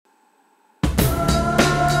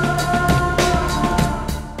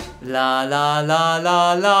La la la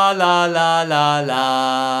la la la la la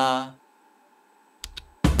la.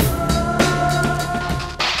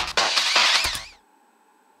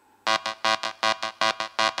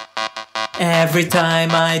 Every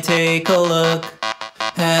time I take a look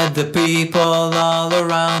at the people all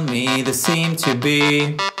around me, there seem to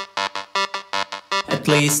be, at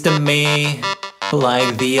least to me,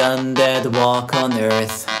 like the undead walk on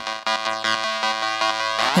earth.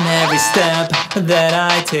 And every step that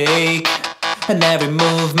I take, and every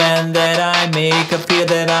movement that I make, I feel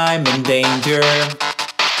that I'm in danger.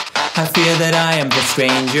 I feel that I am the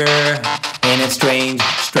stranger in a strange,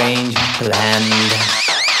 strange land.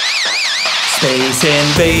 Space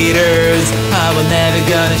invaders, I will never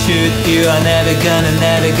gonna shoot you, I never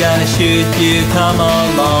gonna shoot you, come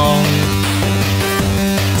along.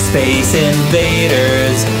 Space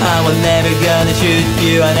invaders, I will never gonna shoot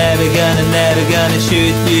you, I never gonna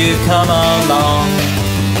shoot you, come along.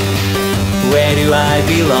 Where do I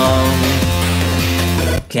belong?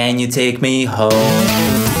 Can you take me home?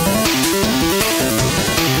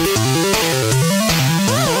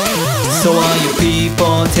 So all you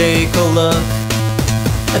people take a look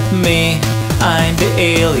at me, I'm the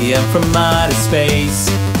alien from outer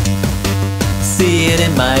space. See it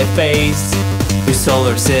in my face, your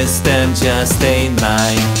solar system just ain't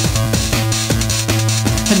mine.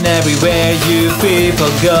 And everywhere you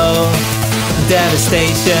people go,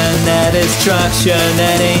 devastation and destruction,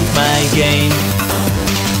 that ain't my game.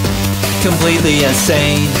 Completely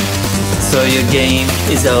insane, so your game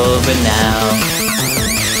is over now.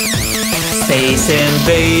 Space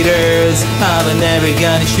invaders, I'm never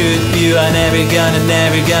gonna shoot you, I never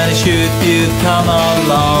gonna shoot you, come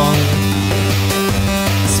along.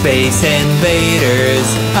 Space invaders,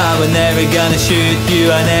 I'm never gonna shoot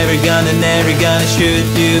you, I never gonna shoot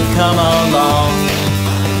you, come along.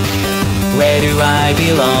 Where do I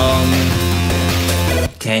belong?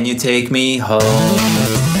 Can you take me home?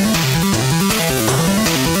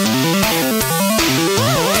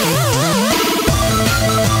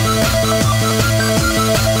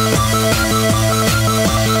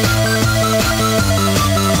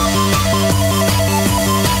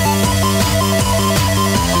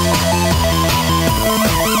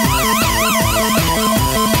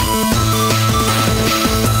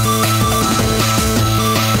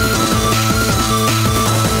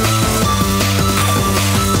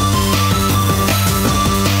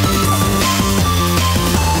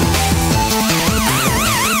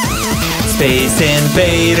 Space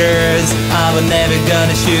invaders, I will never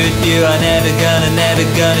gonna shoot you, I never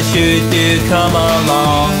gonna shoot you, come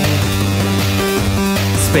along.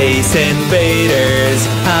 Space invaders,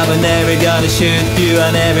 I will never gonna shoot you, I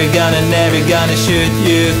never gonna shoot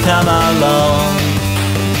you, come along.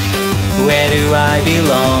 Where do I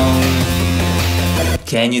belong?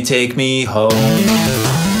 Can you take me home?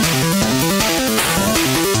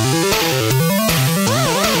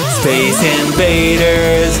 Space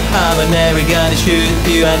invaders, I'm never gonna shoot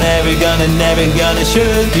you, I never gonna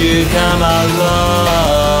shoot you, come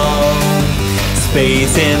along.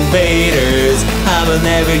 Space invaders, I'm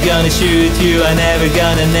never gonna shoot you, I never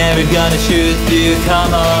gonna shoot you,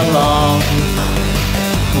 come along.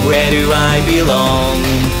 Where do I belong?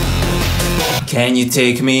 Can you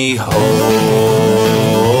take me home?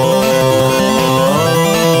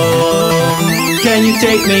 Can you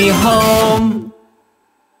take me home?